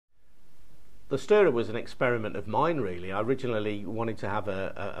The Stirrer was an experiment of mine, really. I originally wanted to have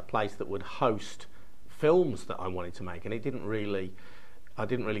a place that would host films that I wanted to make, and I didn't really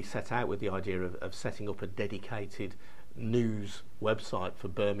set out with the idea of setting up a dedicated news website for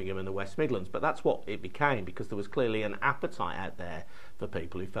Birmingham and the West Midlands, but that's what it became, because there was clearly an appetite out there for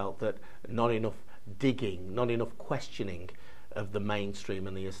people who felt that not enough digging, not enough questioning of the mainstream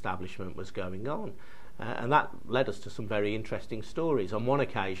and the establishment was going on. And that led us to some very interesting stories. On one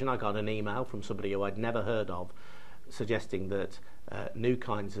occasion, I got an email from somebody who I'd never heard of, suggesting that new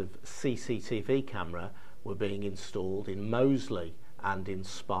kinds of CCTV camera were being installed in Moseley and in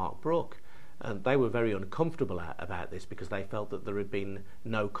Sparkbrook. And they were very uncomfortable about this, because they felt that there had been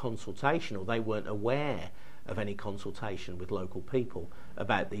no consultation, or they weren't aware of any consultation with local people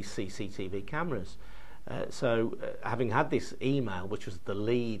about these CCTV cameras. So having had this email, which was the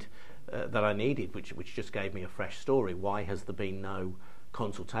lead that I needed, which just gave me a fresh story, why has there been no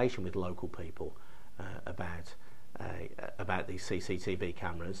consultation with local people about these CCTV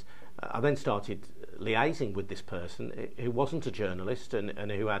cameras? I then started liaising with this person who wasn't a journalist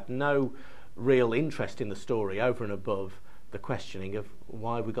and who had no real interest in the story over and above the questioning of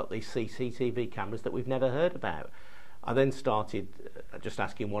why we got these CCTV cameras that we've never heard about. I then started just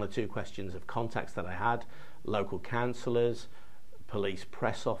asking one or two questions of contacts that I had, local councillors, police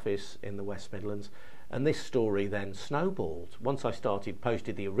press office in the West Midlands, and this story then snowballed. Once I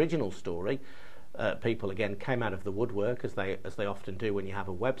posted the original story, people again came out of the woodwork, as they often do when you have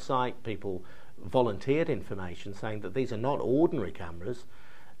a website. People volunteered information saying that these are not ordinary cameras.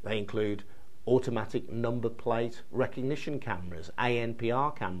 They include automatic number plate recognition cameras,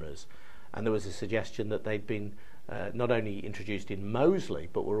 ANPR cameras, and there was a suggestion that they'd been not only introduced in Moseley,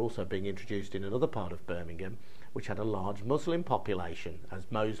 but were also being introduced in another part of Birmingham, which had a large Muslim population, as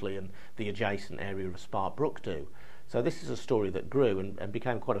Moseley and the adjacent area of Sparkbrook do. So this is a story that grew and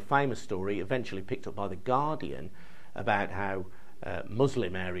became quite a famous story, eventually picked up by The Guardian, about how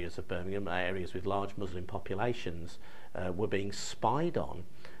Muslim areas of Birmingham, areas with large Muslim populations, were being spied on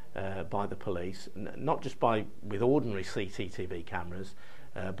by the police, not just with ordinary CCTV cameras,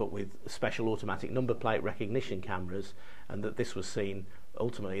 but with special automatic number plate recognition cameras, and that this was seen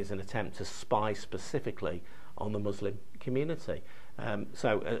ultimately as an attempt to spy specifically on the Muslim community.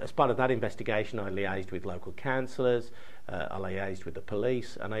 So as part of that investigation, I liaised with local councillors, I liaised with the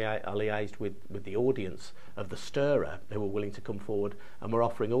police, and I liaised with the audience of the Stirrer, who were willing to come forward and were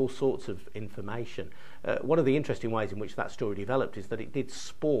offering all sorts of information. One of the interesting ways in which that story developed is that it did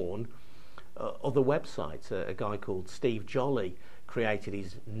spawn other websites. A guy called Steve Jolly created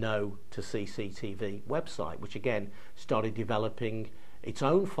his No to CCTV website, which again started developing its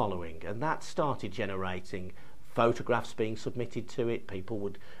own following, and that started generating photographs being submitted to it. People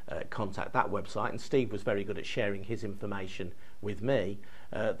would contact that website, and Steve was very good at sharing his information with me.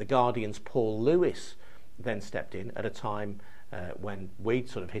 The Guardian's Paul Lewis then stepped in at a time when we'd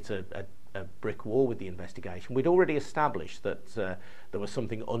sort of hit a brick wall with the investigation. We'd already established that there was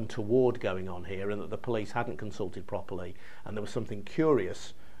something untoward going on here, and that the police hadn't consulted properly, and there was something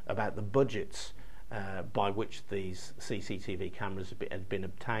curious about the budgets by which these CCTV cameras had been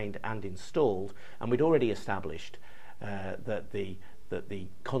obtained and installed, and we'd already established that the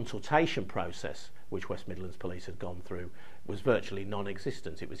consultation process which West Midlands Police had gone through was virtually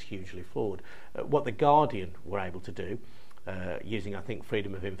non-existent. It was hugely flawed. What the Guardian were able to do, using, I think,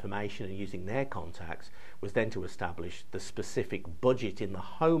 freedom of information and using their contacts, was then to establish the specific budget in the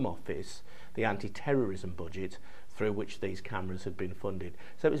Home Office, the anti-terrorism budget, through which these cameras had been funded.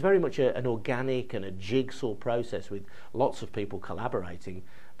 So it was very much an organic and a jigsaw process, with lots of people collaborating,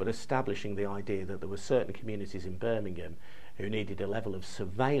 but establishing the idea that there were certain communities in Birmingham who needed a level of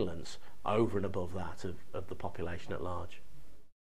surveillance over and above that of the population at large.